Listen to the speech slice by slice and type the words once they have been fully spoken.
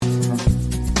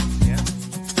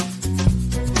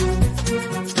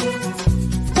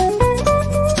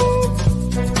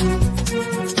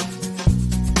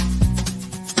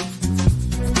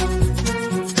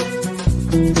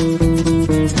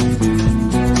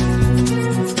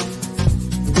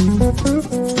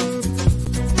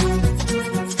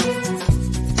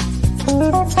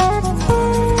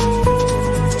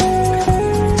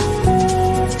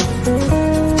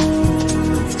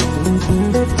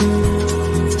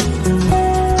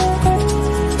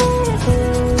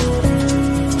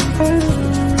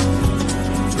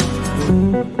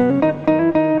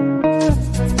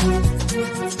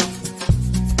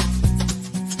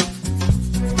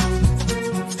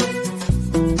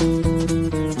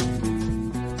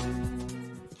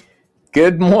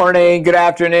Good morning, good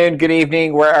afternoon, good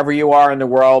evening, wherever you are in the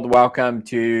world. Welcome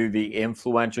to the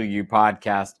Influential You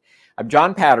podcast. I'm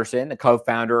John Patterson, the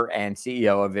co-founder and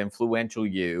CEO of Influential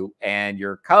You, and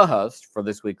your co-host for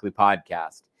this weekly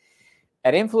podcast.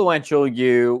 At Influential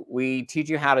You, we teach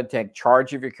you how to take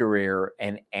charge of your career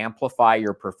and amplify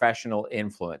your professional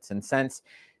influence. And since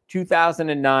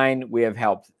 2009, we have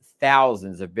helped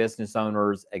thousands of business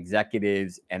owners,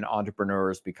 executives, and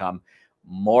entrepreneurs become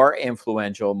more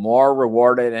influential, more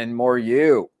rewarded, and more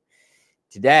you.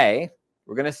 Today,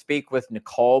 we're going to speak with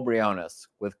Nicole Briones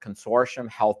with Consortium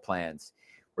Health Plans,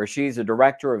 where she's a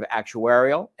director of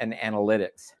actuarial and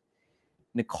analytics.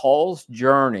 Nicole's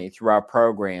journey through our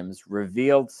programs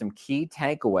revealed some key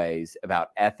takeaways about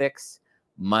ethics,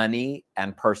 money,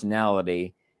 and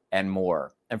personality, and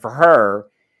more. And for her,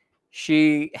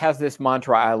 she has this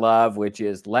mantra I love, which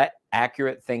is let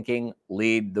accurate thinking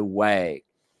lead the way.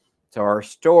 So our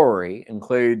story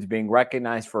includes being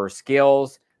recognized for her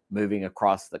skills, moving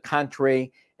across the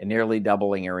country, and nearly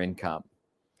doubling her income.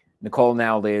 Nicole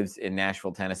now lives in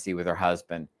Nashville, Tennessee with her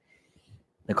husband.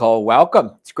 Nicole,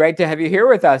 welcome. It's great to have you here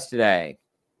with us today.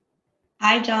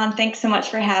 Hi, John. Thanks so much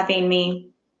for having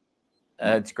me.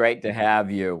 It's great to have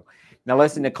you. Now,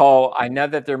 listen, Nicole, I know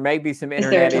that there may be some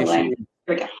internet issues.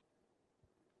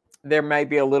 There may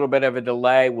be a little bit of a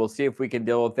delay. We'll see if we can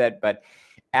deal with it. But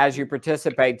as you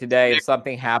participate today, if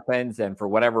something happens and for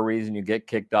whatever reason you get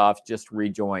kicked off, just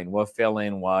rejoin. We'll fill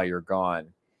in while you're gone.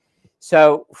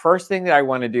 So first thing that I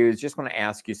want to do is just want to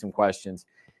ask you some questions.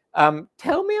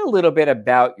 Tell me a little bit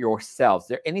about yourself. Is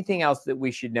there anything else that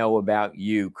we should know about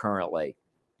you currently?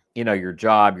 You know, your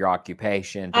job, your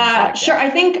occupation, things like Sure. that. I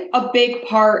think a big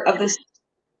part of this,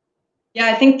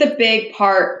 I think the big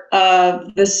part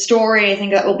of the story, I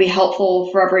think that will be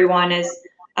helpful for everyone is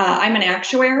I'm an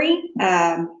actuary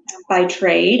by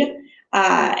trade.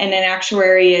 And an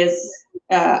actuary is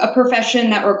a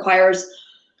profession that requires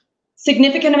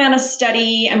significant amount of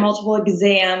study and multiple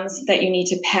exams that you need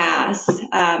to pass.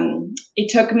 It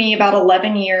took me about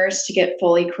 11 years to get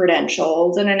fully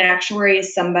credentialed, and an actuary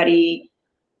is somebody,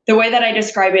 the way that I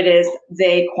describe it is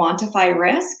they quantify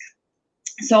risk.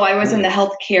 So I was in the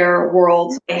healthcare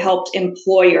world. I helped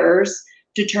employers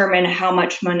determine how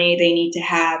much money they need to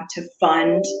have to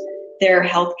fund their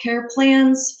healthcare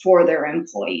plans for their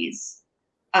employees.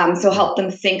 So help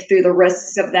them think through the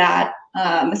risks of that,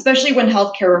 especially when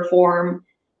healthcare reform,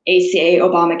 ACA,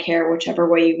 Obamacare, whichever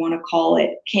way you want to call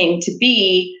it, came to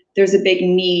be. There's a big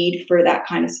need for that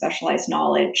kind of specialized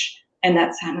knowledge. And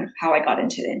that's kind of how I got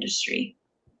into the industry.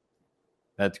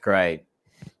 That's great.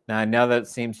 Now, I know that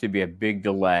seems to be a big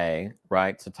delay,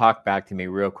 right? So talk back to me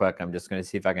real quick. I'm just going to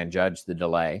see if I can judge the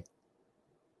delay.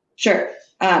 Sure.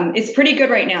 It's pretty good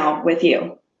right now with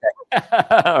you.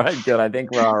 All right, good. I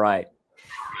think we're all right.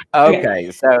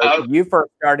 Okay, so you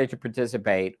first started to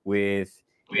participate with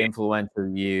Influential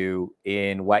You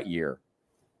in what year?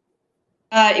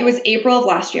 It was April of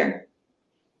last year.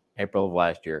 April of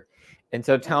last year. And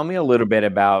so tell me a little bit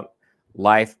about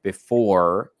life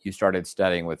before you started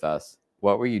studying with us.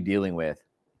 What were you dealing with?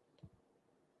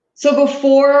 So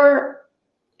before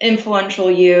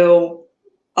Influential You,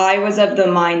 I was of the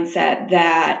mindset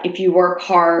that if you work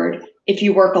hard, if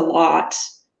you work a lot,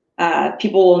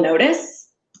 people will notice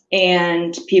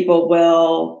and people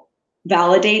will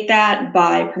validate that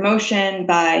by promotion,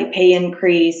 by pay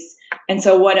increase. And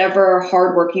so whatever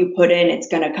hard work you put in, it's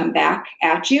going to come back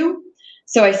at you.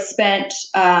 So I spent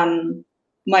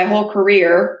my whole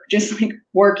career just like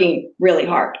working really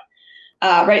hard,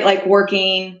 right? Like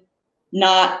working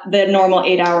not the normal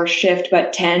 8-hour shift,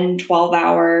 but 10, 12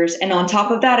 hours. And on top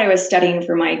of that, I was studying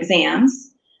for my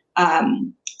exams.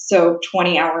 So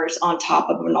 20 hours on top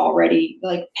of an already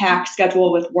like packed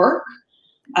schedule with work.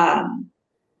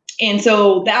 And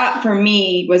so that for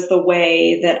me was the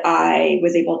way that I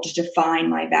was able to define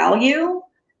my value,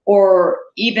 or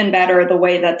even better, the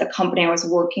way that the company I was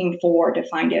working for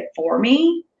defined it for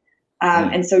me.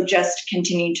 And so just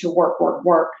continue to work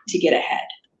to get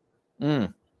ahead.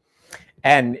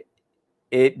 And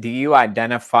do you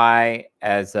identify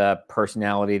as a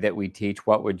personality that we teach?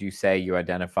 What would you say you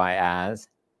identify as?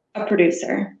 A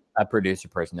producer. A producer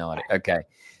personality. Okay.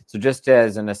 So just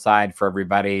as an aside for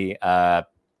everybody,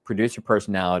 producer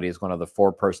personality is one of the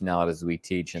 4 personalities we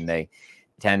teach, and they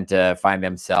tend to find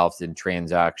themselves in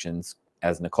transactions,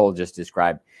 as Nicole just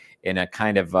described, in a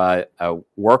kind of a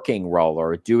working role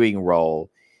or a doing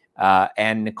role.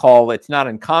 And Nicole, it's not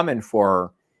uncommon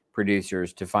for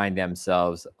producers to find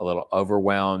themselves a little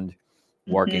overwhelmed,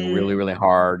 working really, really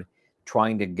hard,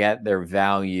 trying to get their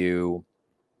value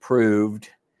proved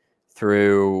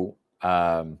through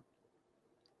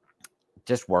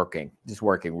just working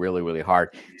really, really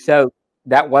hard. So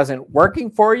that wasn't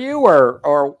working for you,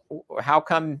 or how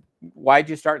come? Why'd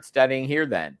you start studying here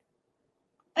then?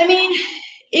 I mean,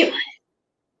 it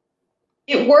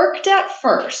it worked at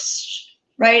first,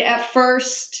 right? At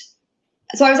first,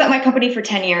 so I was at my company for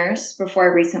 10 years before I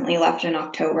recently left in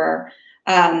October.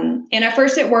 And at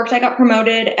first it worked. I got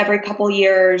promoted every couple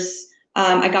years.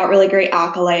 I got really great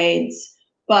accolades,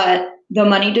 but the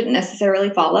money didn't necessarily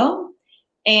follow.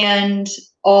 And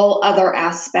all other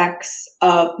aspects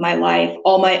of my life,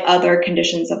 all my other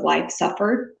conditions of life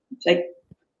suffered, like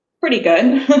pretty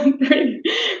good,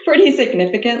 pretty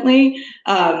significantly.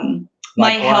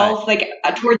 My health, like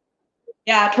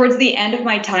towards the end of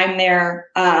my time there,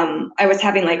 I was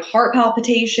having like heart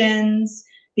palpitations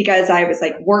because I was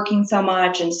like working so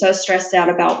much and so stressed out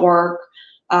about work.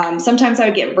 Sometimes I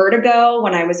would get vertigo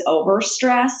when I was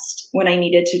overstressed, when I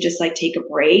needed to just like take a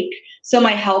break. So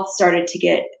my health started to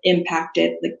get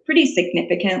impacted like pretty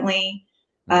significantly.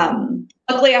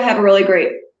 Luckily, I have a really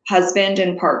great husband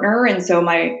and partner, and so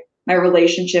my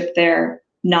relationship there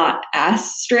not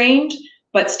as strained,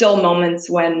 but still moments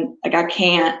when like I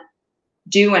can't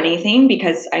do anything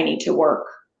because I need to work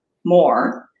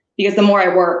more, because the more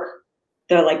I work,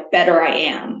 the like better I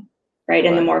am, right?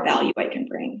 And the more value I can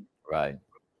bring. Right.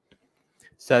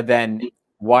 So then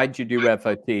why'd you do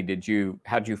FOT?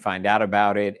 How'd you find out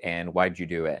about it, and why'd you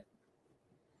do it?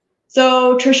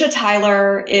 So Trisha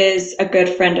Tyler is a good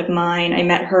friend of mine. I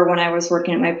met her when I was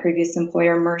working at my previous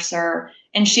employer, Mercer,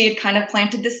 and she had kind of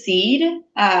planted the seed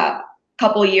a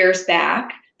couple years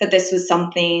back that this was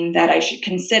something that I should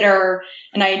consider.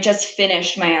 And I had just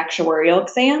finished my actuarial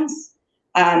exams.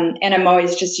 And I'm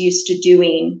always just used to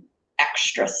doing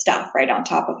extra stuff right on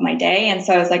top of my day. And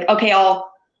so I was like, okay,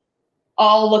 I'll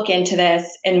look into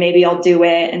this and maybe I'll do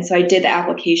it. And so I did the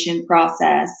application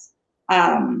process,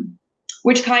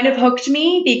 which kind of hooked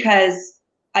me because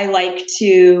I like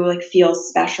to like feel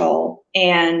special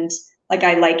and like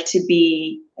I like to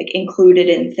be like included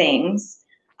in things.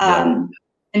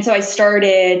 And so I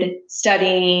started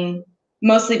studying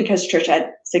mostly because Trisha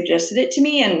had suggested it to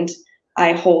me, and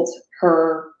I hold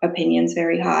her opinions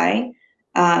very high.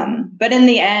 But in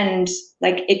the end,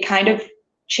 like it kind of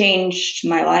changed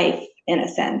my life in a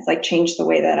sense, like changed the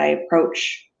way that I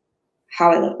approach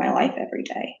how I live my life every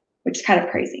day, which is kind of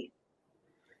crazy.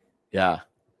 Yeah.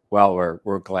 Well,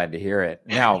 we're glad to hear it.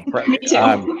 Now,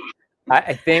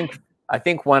 I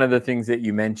think one of the things that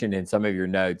you mentioned in some of your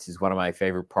notes is one of my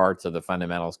favorite parts of the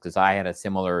fundamentals, because I had a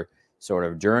similar sort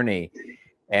of journey.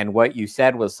 And what you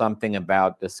said was something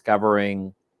about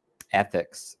discovering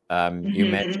ethics. You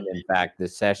mentioned, in fact,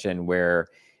 this session where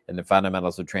in the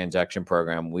Fundamentals of Transaction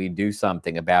program, we do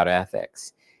something about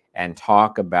ethics and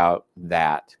talk about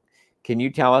that. Can you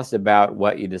tell us about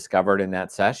what you discovered in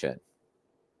that session?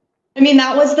 I mean,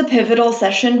 that was the pivotal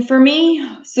session for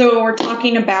me. So we're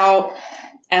talking about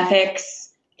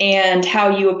ethics and how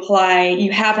you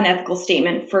have an ethical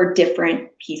statement for different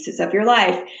pieces of your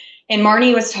life. And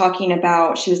Marnie was talking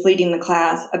about, she was leading the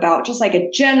class about just like a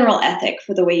general ethic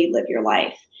for the way you live your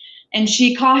life. And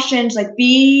she cautioned, like,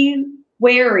 be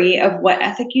wary of what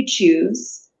ethic you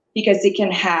choose because it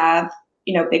can have,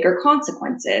 bigger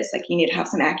consequences. Like you need to have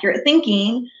some accurate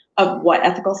thinking of what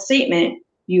ethical statement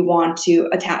you want to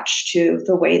attach to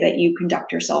the way that you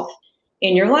conduct yourself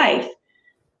in your life.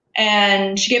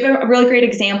 And she gave a really great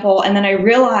example. And then I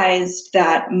realized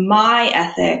that my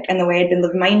ethic and the way I'd been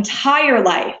living my entire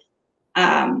life,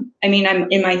 I'm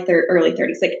in my early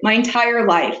 30s, like my entire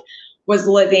life was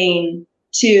living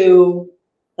to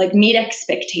like meet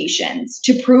expectations,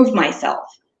 to prove myself,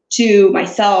 to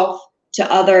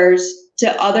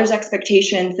others'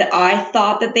 expectations that I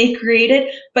thought that they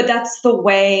created. But that's the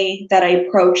way that I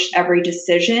approached every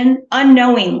decision,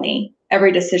 unknowingly,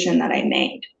 every decision that I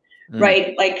made,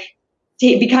 right? Like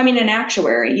becoming an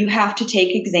actuary, you have to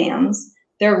take exams.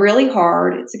 They're really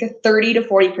hard. It's like a 30 to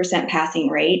 40% passing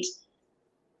rate.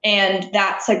 And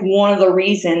that's like one of the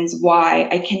reasons why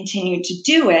I continued to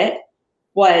do it,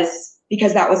 was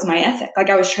because that was my ethic.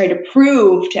 Like I was trying to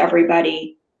prove to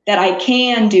everybody that I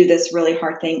can do this really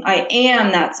hard thing. I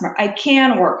am that smart. I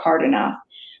can work hard enough.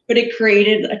 But it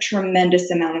created a tremendous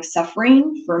amount of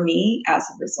suffering for me as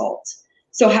a result.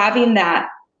 So having that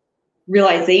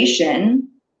realization,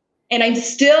 and I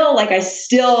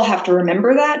still have to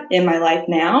remember that in my life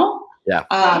now.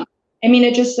 Yeah.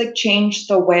 It just like changed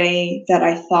the way that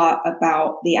I thought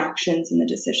about the actions and the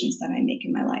decisions that I make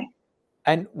in my life.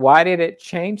 And why did it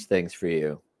change things for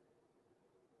you?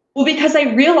 Well, because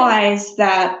I realized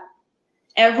that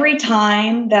every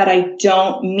time that I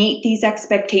don't meet these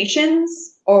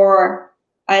expectations, or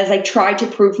as I try to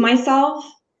prove myself,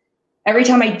 every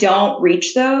time I don't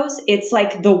reach those, it's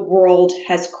like the world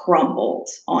has crumbled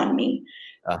on me.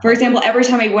 For example, every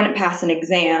time I wouldn't pass an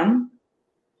exam,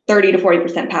 30 to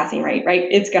 40% passing rate, right?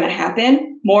 It's going to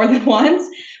happen more than once.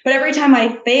 But every time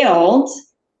I failed,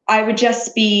 I would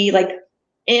just be like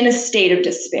in a state of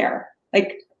despair,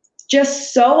 like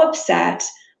just so upset.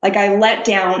 Like I let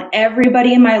down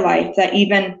everybody in my life that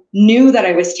even knew that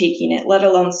I was taking it, let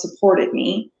alone supported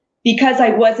me, because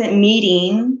I wasn't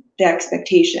meeting the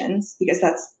expectations, because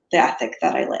that's the ethic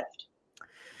that I lived.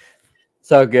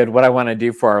 So good. What I want to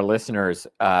do for our listeners,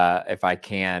 if I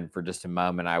can, for just a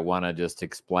moment, I want to just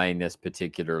explain this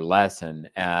particular lesson.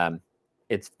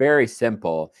 It's very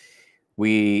simple.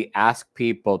 We ask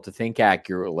people to think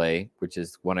accurately, which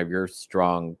is one of your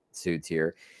strong suits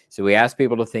here. So we ask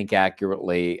people to think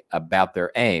accurately about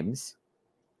their aims,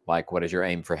 like what is your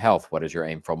aim for health? What is your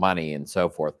aim for money, and so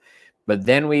forth. But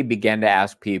then we begin to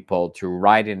ask people to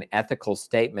write an ethical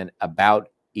statement about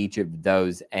each of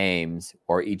those aims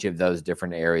or each of those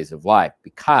different areas of life,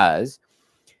 because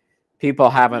people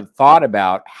haven't thought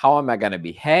about how am I going to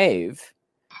behave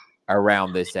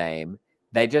around this aim.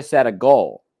 They just set a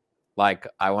goal, like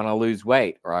I want to lose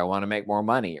weight or I want to make more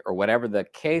money or whatever the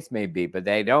case may be, but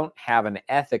they don't have an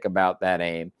ethic about that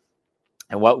aim.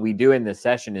 And what we do in this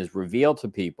session is reveal to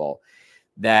people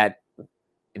that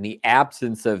in the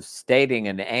absence of stating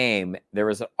an aim, there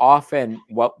is often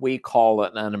what we call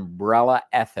an umbrella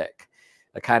ethic,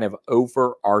 a kind of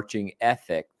overarching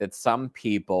ethic that some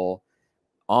people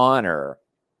honor.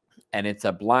 And it's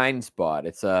a blind spot.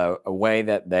 It's a way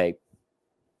that they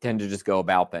tend to just go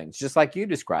about things, just like you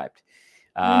described.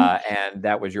 And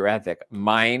that was your ethic.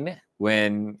 Mine,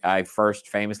 when I first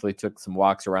famously took some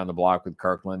walks around the block with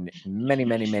Kirkland many,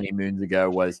 many, many moons ago,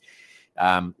 was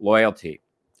loyalty.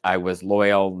 I was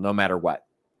loyal no matter what,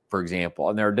 for example.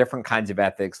 And there are different kinds of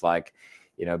ethics, like,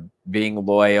 being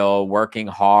loyal, working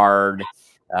hard,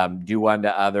 do unto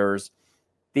others.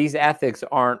 These ethics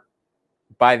aren't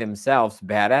by themselves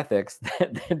bad ethics.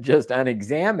 They're just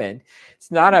unexamined. It's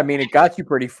not, it got you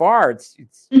pretty far. It's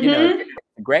it's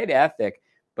a great ethic,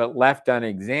 but left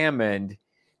unexamined,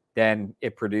 then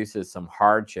it produces some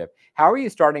hardship. How are you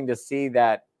starting to see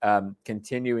that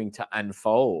continuing to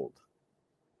unfold?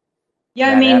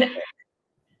 Yeah,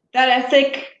 that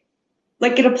ethic,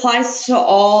 like it applies to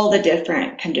all the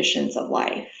different conditions of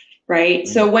life, right?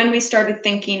 So when we started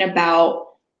thinking about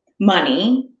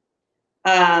money,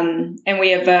 and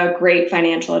we have a great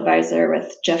financial advisor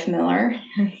with Jeff Miller,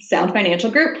 Sound Financial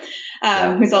Group,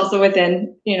 who's also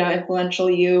within, Influential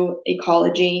You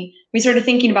Ecology. We started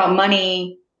thinking about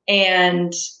money,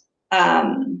 and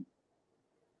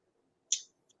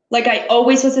like I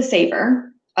always was a saver.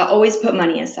 I always put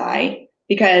money aside,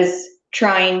 because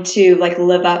trying to like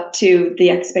live up to the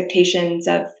expectations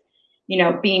of,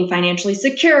 being financially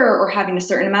secure or having a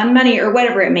certain amount of money or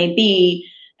whatever it may be.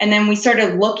 And then we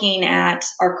started looking at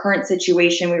our current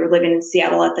situation. We were living in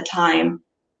Seattle at the time.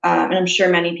 And I'm sure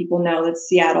many people know that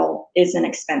Seattle is an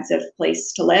expensive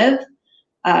place to live.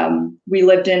 We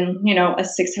lived in, a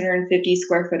 650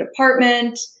 square foot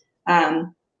apartment,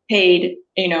 paid,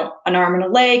 an arm and a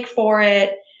leg for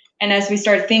it. And as we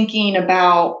start thinking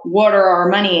about what are our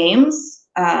money aims,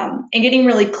 and getting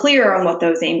really clear on what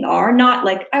those aims are, not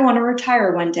like I want to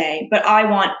retire one day, but I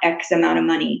want X amount of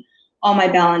money on my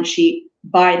balance sheet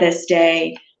by this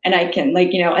day. And I can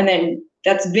and then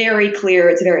that's very clear.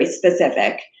 It's very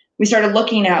specific. We started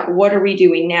looking at what are we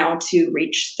doing now to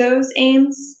reach those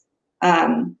aims,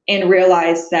 and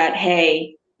realize that,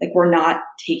 hey, like we're not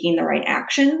taking the right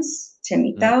actions to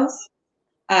meet those.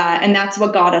 And that's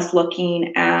what got us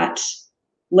looking at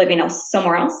living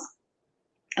somewhere else.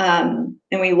 And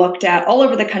we looked at all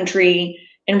over the country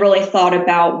and really thought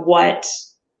about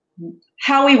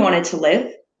how we wanted to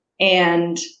live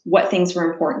and what things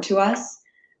were important to us.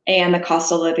 And the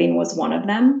cost of living was one of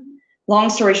them. Long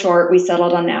story short, we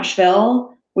settled on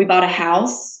Nashville. We bought a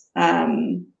house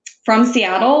from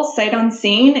Seattle, sight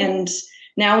unseen. And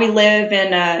now we live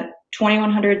in a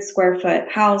 2,100 square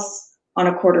foot house on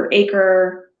a 1/4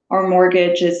 acre. Our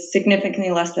mortgage is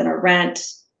significantly less than our rent.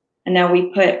 And now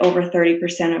we put over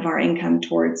 30% of our income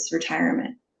towards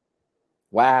retirement.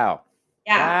 Wow.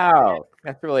 Yeah. Wow.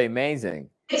 That's really amazing.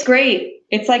 It's great.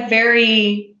 It's like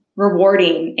very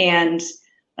rewarding and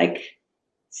like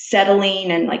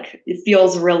settling, and like it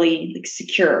feels really like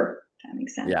secure, if that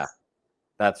makes sense. Yeah.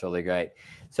 That's really great.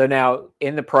 So now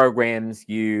in the programs,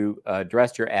 you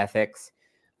addressed your ethics.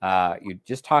 You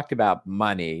just talked about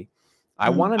money. I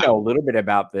want to know a little bit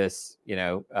about this.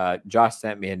 Josh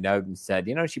sent me a note and said,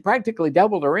 she practically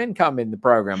doubled her income in the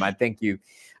program. I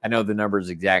know the numbers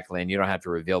exactly, and you don't have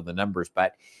to reveal the numbers,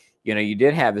 but you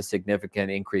did have a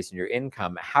significant increase in your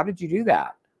income. How did you do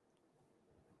that?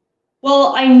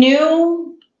 Well, I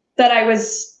knew that I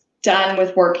was done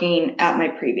with working at my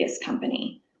previous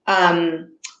company.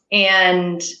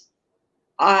 And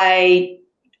I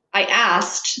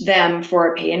asked them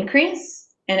for a pay increase,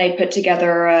 and I put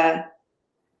together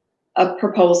a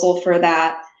proposal for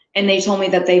that. And they told me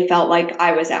that they felt like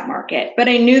I was at market, but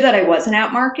I knew that I wasn't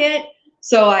at market.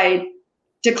 So I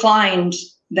declined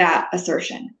that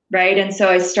assertion, right? And so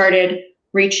I started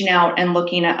reaching out and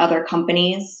looking at other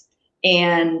companies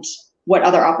and what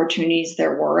other opportunities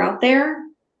there were out there.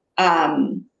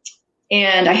 And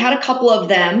I had a couple of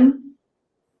them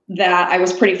that I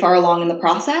was pretty far along in the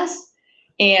process.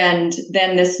 And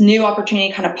then this new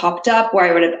opportunity kind of popped up where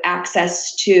I would have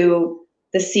access to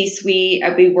the C-suite.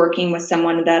 I'd be working with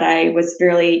someone that I was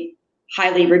really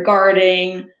highly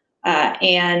regarding.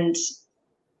 And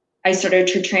I started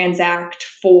to transact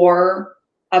for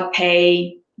a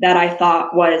pay that I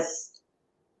thought was,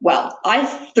 well, I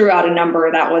threw out a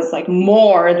number that was like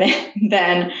more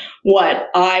than what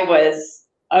I was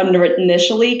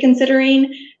initially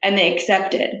considering, and they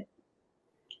accepted.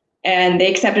 And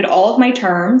they accepted all of my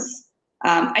terms.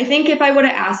 I think if I would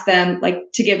have asked them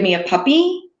like to give me a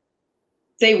puppy,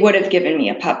 they would have given me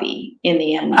a puppy in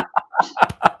the end.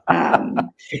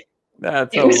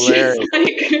 That's hilarious.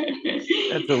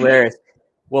 That's hilarious.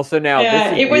 Well, so now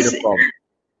this is beautiful.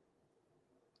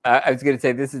 I was going to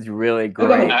say this is really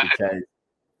great because,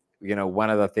 one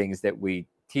of the things that we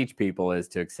teach people is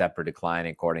to accept or decline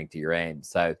according to your aim.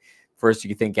 So first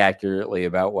you think accurately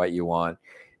about what you want.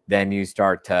 Then you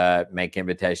start to make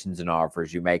invitations and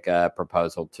offers. You make a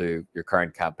proposal to your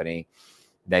current company.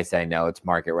 They say, no, it's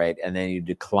market rate. And then you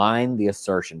decline the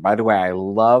assertion. By the way, I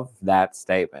love that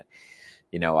statement.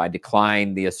 I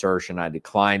decline the assertion. I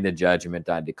decline the judgment.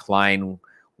 I decline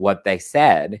what they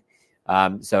said.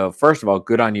 So first of all,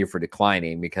 good on you for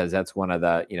declining, because that's one of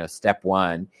the, step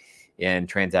one in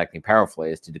transacting powerfully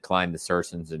is to decline the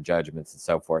assertions and judgments and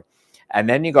so forth. And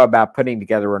then you go about putting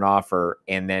together an offer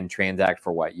and then transact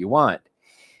for what you want.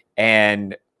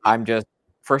 And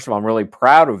first of all, I'm really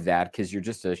proud of that because you're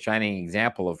just a shining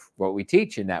example of what we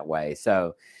teach in that way.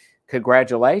 So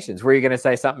congratulations. Were you going to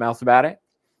say something else about it?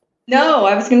 No,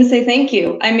 I was going to say thank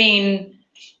you. I mean,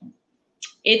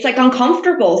 it's like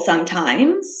uncomfortable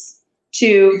sometimes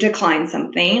to decline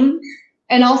something,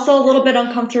 and also a little bit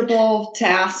uncomfortable to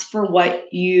ask for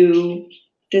what you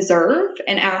deserve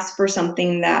and ask for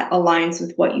something that aligns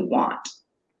with what you want.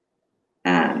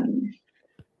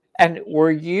 And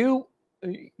were you,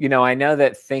 I know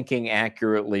that thinking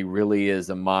accurately really is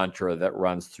a mantra that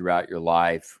runs throughout your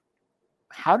life.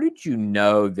 How did you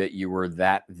know that you were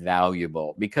that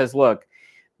valuable? Because look,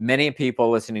 many people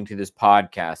listening to this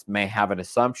podcast may have an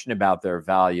assumption about their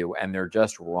value and they're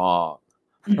just wrong.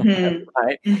 Mm-hmm.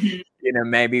 Right?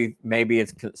 Mm-hmm. Maybe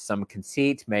it's some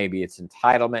conceit, maybe it's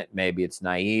entitlement, maybe it's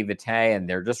naivete, and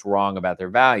they're just wrong about their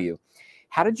value.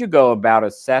 How did you go about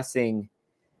assessing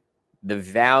the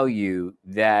value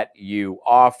that you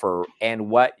offer and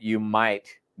what you might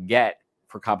get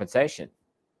for compensation?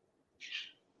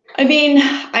 I mean,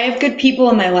 I have good people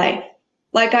in my life.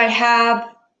 Like, I have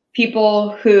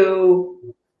people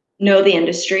who know the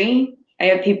industry. I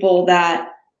have people that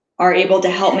are able to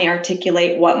help me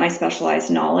articulate what my specialized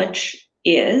knowledge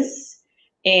is.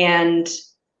 And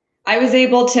I was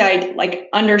able to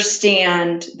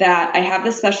understand that I have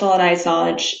the specialized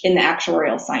knowledge in the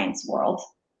actuarial science world.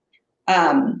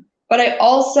 But I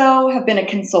also have been a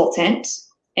consultant,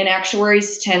 and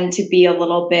actuaries tend to be a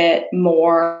little bit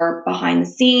more behind the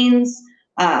scenes,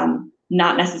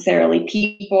 not necessarily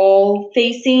people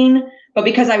facing, but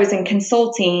because I was in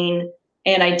consulting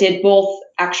and I did both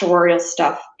actuarial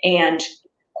stuff and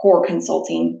core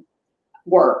consulting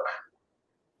work,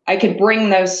 I could bring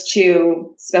those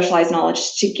two specialized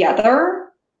knowledge together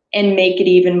and make it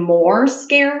even more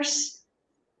scarce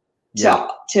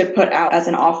to put out as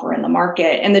an offer in the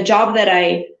market. And the job that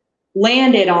I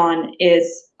landed on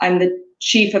is I'm the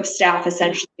chief of staff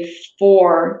essentially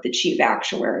for the chief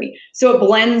actuary. So it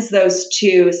blends those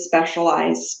two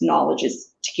specialized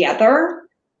knowledges together.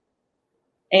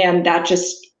 And that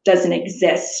just doesn't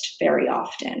exist very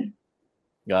often.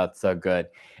 That's so good.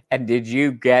 And did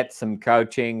you get some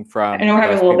coaching from? I know we're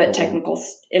having a little bit technical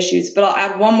issues, but I'll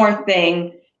add one more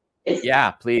thing.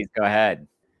 Yeah, please go ahead.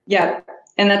 Yeah.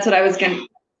 And that's what I was going to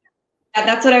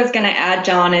add,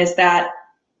 John, is that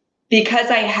because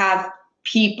I have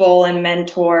people and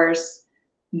mentors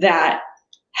that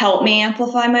help me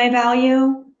amplify my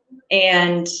value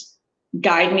and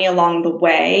guide me along the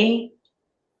way,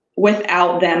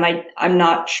 without them, I'm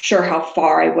not sure how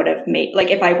far I would have made, like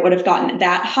if I would have gotten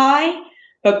that high.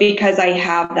 but because I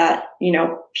have that,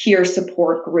 peer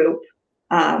support group,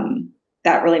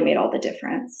 that really made all the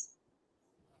difference.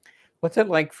 What's it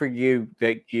like for you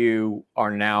that you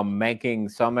are now making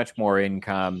so much more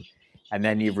income and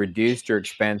then you've reduced your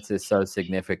expenses so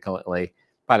significantly?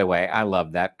 By the way, I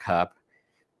love that cup.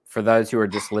 For those who are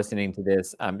just listening to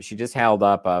this, she just held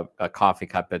up a coffee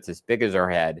cup that's as big as her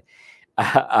head.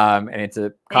 And it's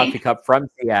a coffee cup from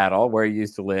Seattle, where you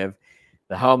used to live,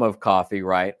 the home of coffee,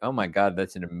 right? Oh my God,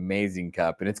 that's an amazing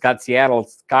cup. And it's got Seattle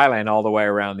skyline all the way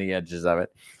around the edges of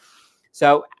it.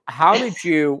 So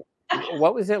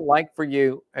what was it like for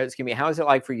you? Excuse me. How is it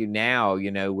like for you now,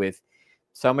 with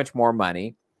so much more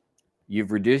money?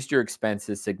 You've reduced your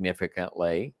expenses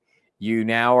significantly. You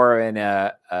now are in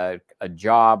a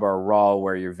job or a role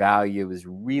where your value is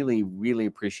really, really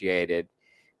appreciated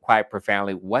quite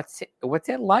profoundly. What's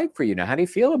it like for you now? How do you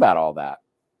feel about all that?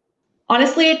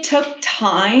 Honestly, it took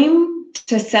time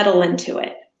to settle into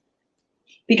it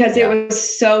because it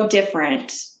was so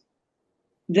different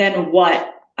than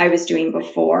what I was doing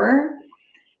before.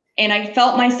 And I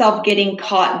felt myself getting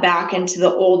caught back into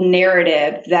the old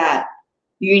narrative that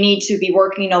you need to be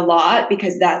working a lot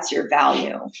because that's your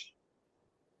value.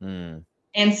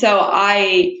 And so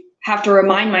I have to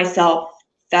remind myself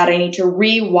that I need to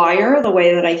rewire the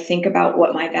way that I think about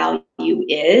what my value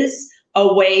is,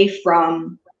 away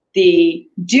from the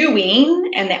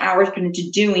doing and the hours put into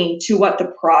doing to what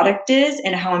the product is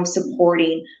and how I'm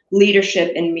supporting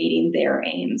leadership and meeting their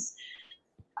aims.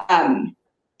 And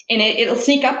it'll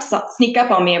sneak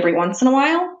up on me every once in a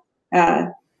while,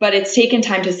 but it's taken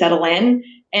time to settle in.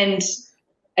 And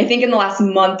I think in the last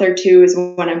month or two is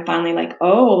when I'm finally like,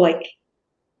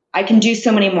 I can do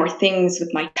so many more things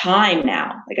with my time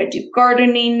now. Like I do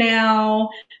gardening now.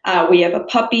 We have a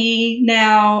puppy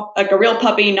now, like a real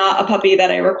puppy, not a puppy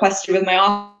that I requested with my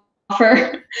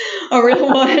offer, a real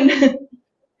one.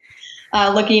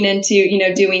 Looking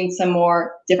into, doing some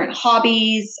more different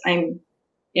hobbies. I'm,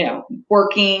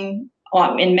 working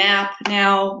in MAP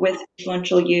now with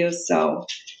Influential You. So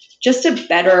just a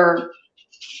better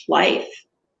life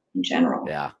in general.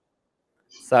 Yeah.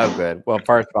 So good. Well,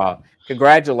 first of all,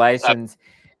 congratulations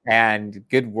and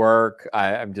good work.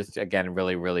 I'm just, again,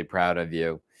 really, really proud of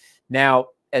you. Now,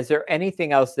 is there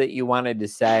anything else that you wanted to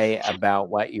say about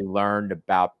what you learned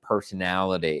about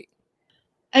personality?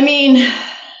 I mean,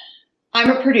 I'm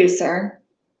a producer.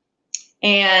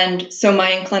 And so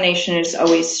my inclination is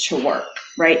always to work,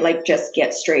 right? Like just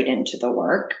get straight into the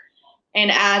work. And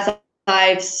as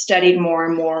I've studied more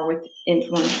and more with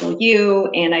Influential You,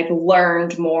 and I've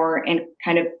learned more and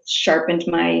kind of sharpened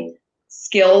my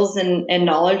skills and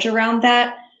knowledge around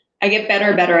that, I get better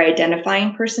and better at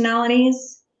identifying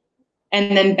personalities,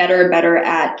 and then better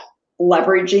at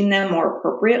leveraging them more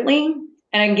appropriately.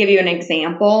 And I can give you an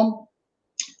example.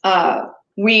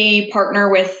 We partner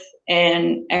with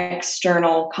an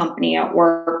external company at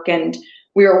work, and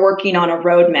we are working on a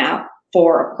roadmap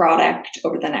for a product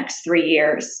over the next 3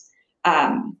 years.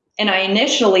 And I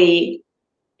initially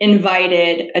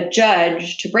invited a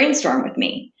judge to brainstorm with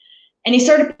me, and he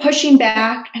started pushing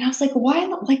back, and I was like, why?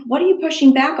 Like, what are you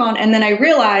pushing back on? And then I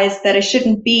realized that I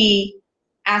shouldn't be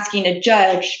asking a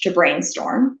judge to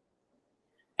brainstorm.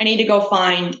 I need to go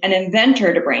find an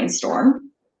inventor to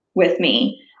brainstorm with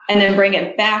me and then bring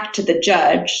it back to the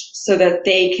judge so that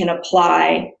they can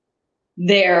apply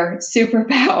their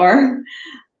superpower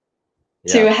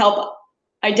to help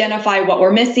identify what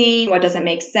we're missing, what doesn't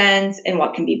make sense, and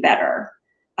what can be better.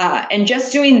 And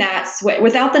just doing that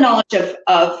without the knowledge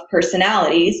of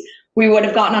personalities, we would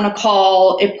have gotten on a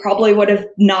call. It probably would have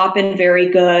not been very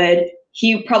good.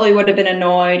 He probably would have been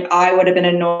annoyed. I would have been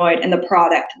annoyed, and the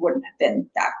product wouldn't have been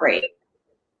that great.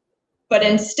 But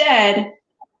instead,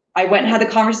 I went and had the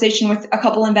conversation with a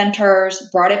couple inventors,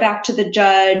 brought it back to the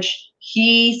judge.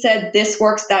 He said, this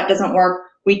works, that doesn't work.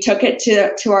 We took it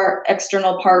to our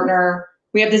external partner.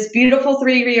 We have this beautiful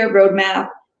 3-year roadmap,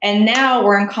 and now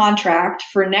we're in contract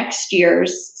for next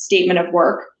year's statement of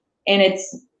work. And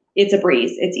it's a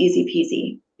breeze. It's easy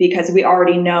peasy because we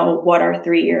already know what our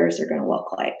 3 years are going to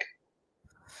look like.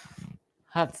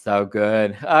 That's so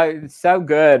good. So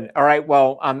good. All right.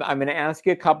 Well, I'm going to ask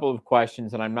you a couple of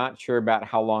questions, and I'm not sure about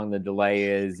how long the delay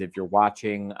is. If you're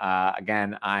watching,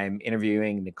 again, I'm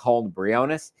interviewing Nicole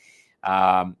Briones.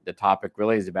 The topic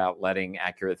really is about letting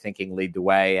accurate thinking lead the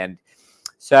way. And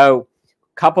so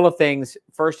a couple of things.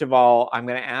 First of all, I'm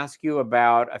going to ask you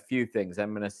about a few things.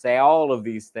 I'm going to say all of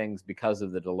these things because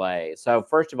of the delay. So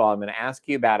first of all, I'm going to ask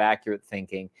you about accurate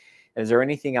thinking. Is there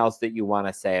anything else that you want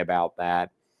to say about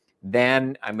that?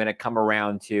 Then I'm going to come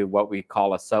around to what we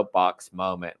call a soapbox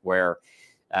moment, where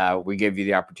we give you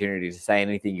the opportunity to say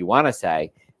anything you want to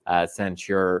say. since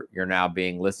you're now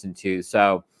being listened to.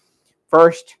 So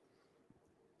first,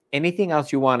 anything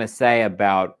else you want to say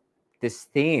about this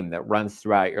theme that runs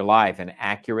throughout your life and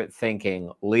accurate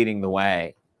thinking leading the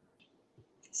way?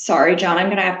 Sorry, John, I'm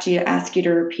going to have to ask you to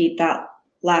repeat that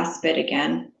last bit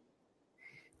again.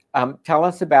 Tell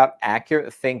us about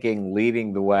accurate thinking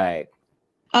leading the way.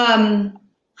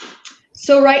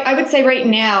 So I would say right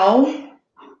now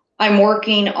I'm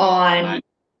working on,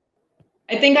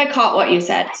 I think I caught what you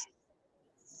said.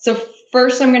 So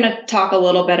first I'm going to talk a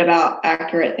little bit about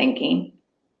accurate thinking.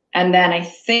 And then I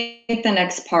think the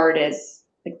next part is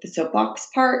like the soapbox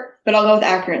part, but I'll go with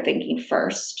accurate thinking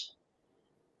first.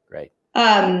 Great.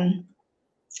 I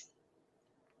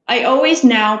always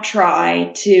now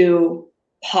try to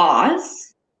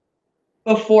pause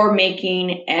before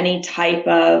making any type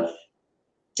of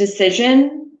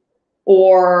decision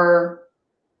or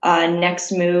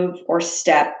next move or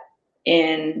step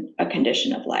in a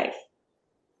condition of life.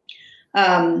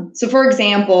 So for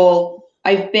example,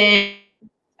 I've been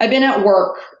at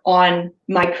work on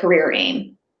my career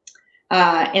aim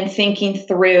and thinking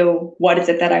through what is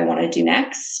it that I want to do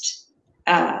next,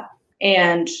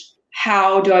 and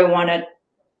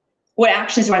what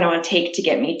actions do I want to take to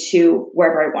get me to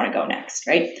wherever I want to go next,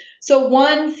 right? So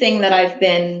one thing that I've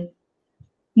been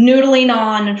noodling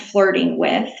on and flirting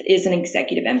with is an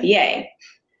executive MBA.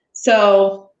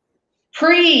 So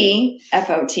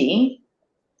pre-FOT,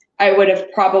 I would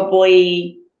have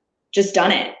probably just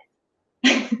done it,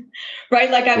 right?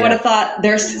 Like I would have thought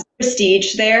there's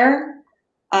prestige there.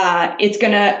 It's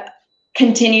going to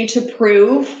continue to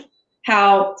prove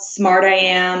how smart I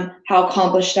am, how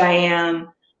accomplished I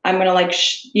am. I'm going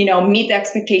to meet the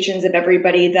expectations of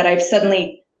everybody that I've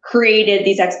suddenly created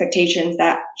these expectations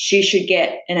that she should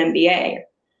get an MBA.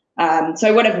 So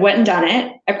I would have went and done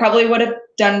it. I probably would have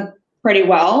done pretty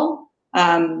well.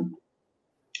 I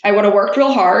would have worked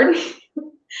real hard,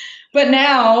 but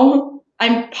now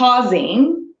I'm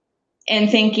pausing and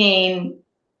thinking,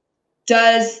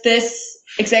 does this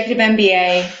executive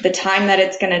MBA, the time that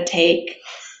it's going to take,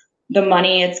 the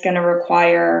money it's going to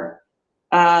require,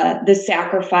 the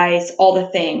sacrifice, all the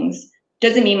things,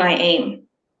 doesn't meet my aim?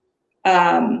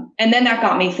 And then that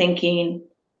got me thinking,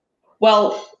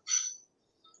 well,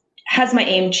 has my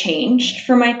aim changed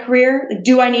for my career?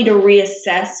 Do I need to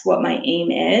reassess what my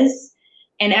aim is?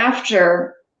 And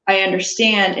after I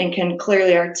understand and can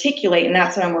clearly articulate, and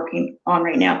that's what I'm working on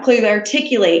right now, clearly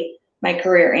articulate my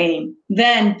career aim,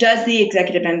 then does the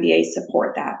executive MBA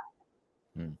support that?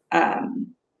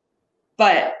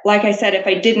 But like I said, if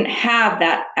I didn't have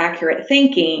that accurate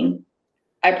thinking,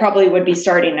 I probably would be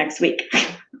starting next week.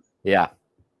 Yeah.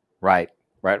 Right.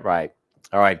 All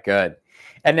right, good.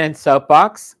 And then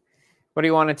soapbox, what do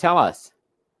you want to tell us?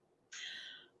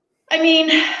 I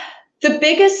mean,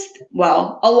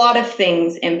 a lot of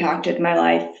things impacted my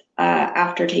life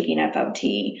after taking FOT.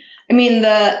 I mean,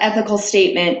 the ethical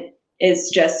statement is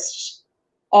just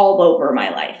all over my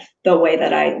life, the way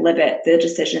that I live it, the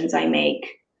decisions I make.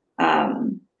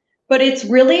 But it's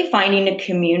really finding a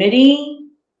community,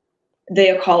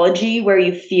 the ecology where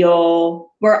I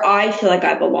feel like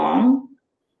I belong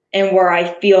and where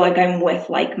I feel like I'm with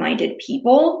like-minded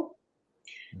people.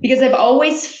 Because I've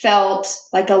always felt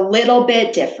like a little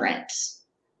bit different,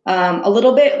 a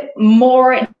little bit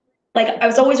more, like I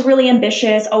was always really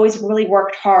ambitious, always really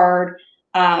worked hard.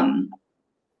 And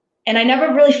I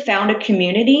never really found a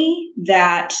community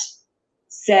that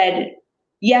said,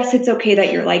 yes, it's okay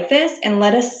that you're like this, and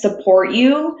let us support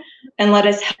you and let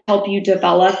us help you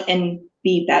develop and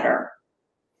be better.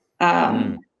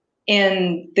 And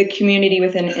the community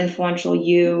within Influential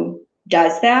You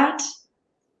does that.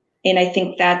 And I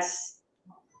think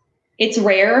it's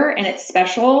rare and it's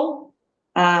special.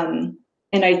 And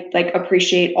I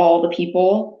appreciate all the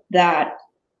people that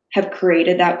have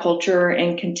created that culture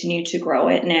and continue to grow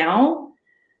it now.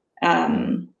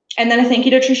 And then a thank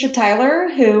you to Trisha Tyler,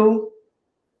 who,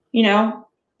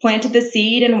 planted the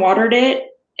seed and watered it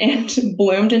and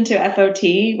bloomed into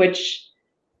FOT, which,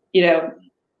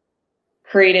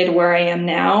 created where I am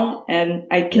now. And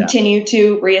I continue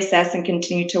to reassess and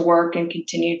continue to work and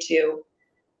continue to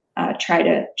try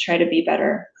to be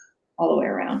better all the way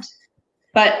around.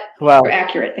 But through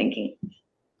accurate thinking.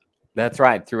 That's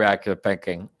right, through accurate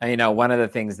thinking. One of the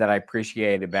things that I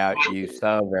appreciate about you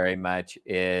so very much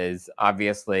is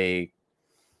obviously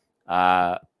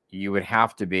you would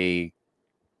have to be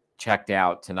checked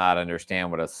out to not understand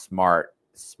what a smart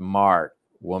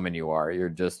woman you are. You're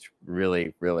just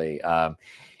really, really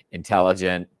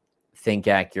intelligent, think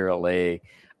accurately.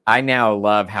 I now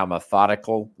love how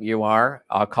methodical you are.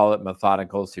 I'll call it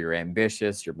methodical. So you're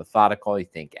ambitious, you're methodical, you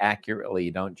think accurately,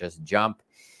 you don't just jump.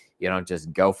 You don't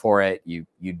just go for it. You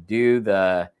do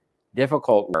the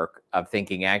difficult work of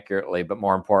thinking accurately, but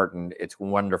more important, it's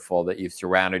wonderful that you've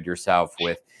surrounded yourself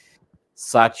with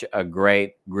such a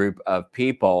great group of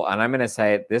people. And I'm going to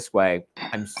say it this way.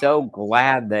 I'm so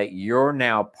glad that you're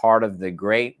now part of the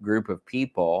great group of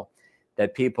people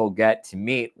that people get to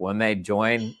meet when they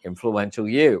join Influential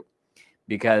You,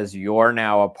 because you're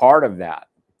now a part of that.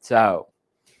 So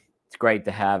it's great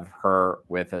to have her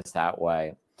with us that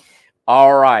way.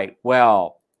 All right.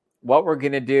 Well, what we're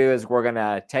going to do is we're going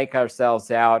to take ourselves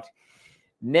out.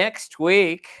 Next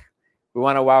week, we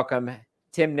want to welcome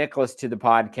Tim Nicholas to the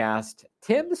podcast.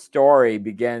 Tim's story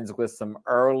begins with some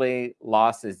early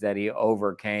losses that he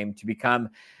overcame to become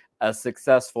a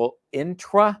successful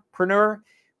intrapreneur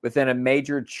within a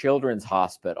major children's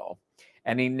hospital.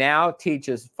 And he now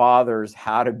teaches fathers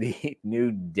how to be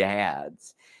new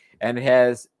dads and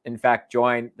has, in fact,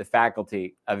 joined the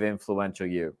faculty of Influential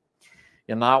You.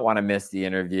 You'll not want to miss the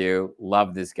interview.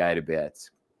 Love this guy to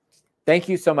bits. Thank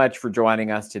you so much for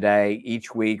joining us today.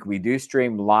 Each week, we do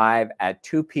stream live at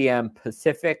 2 p.m.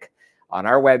 Pacific on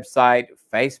our website,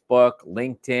 Facebook,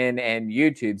 LinkedIn, and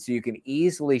YouTube, so you can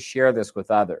easily share this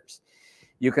with others.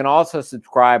 You can also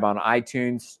subscribe on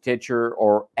iTunes, Stitcher,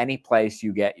 or any place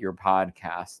you get your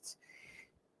podcasts.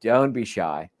 Don't be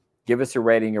shy. Give us a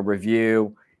rating, a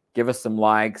review, give us some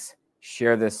likes,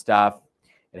 share this stuff.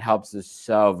 It helps us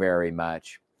so very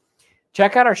much.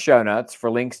 Check out our show notes for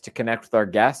links to connect with our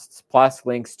guests, plus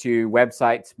links to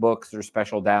websites, books, or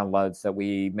special downloads that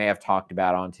we may have talked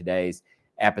about on today's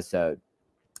episode.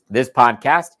 This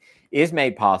podcast is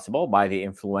made possible by the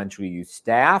Influential You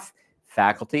staff,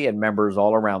 faculty, and members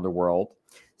all around the world.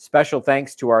 Special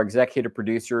thanks to our executive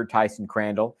producer, Tyson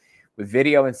Crandall, with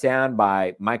video and sound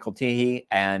by Michael Teehee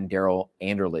and Daryl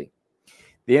Anderley.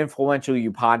 The Influential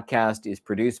You podcast is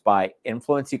produced by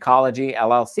Influence Ecology,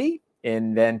 LLC,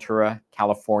 in Ventura,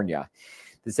 California.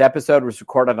 This episode was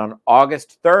recorded on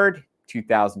August 3rd,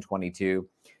 2022.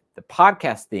 The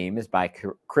podcast theme is by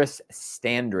Chris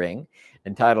Standring,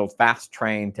 entitled Fast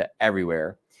Train to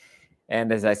Everywhere.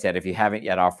 And as I said, if you haven't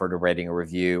yet offered a rating or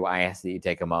review, I ask that you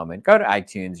take a moment, go to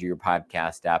iTunes or your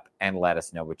podcast app, and let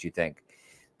us know what you think.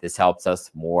 This helps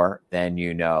us more than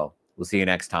you know. We'll see you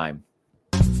next time.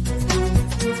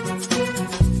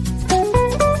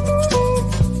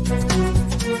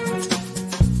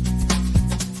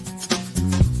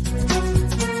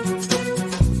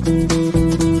 Thank you.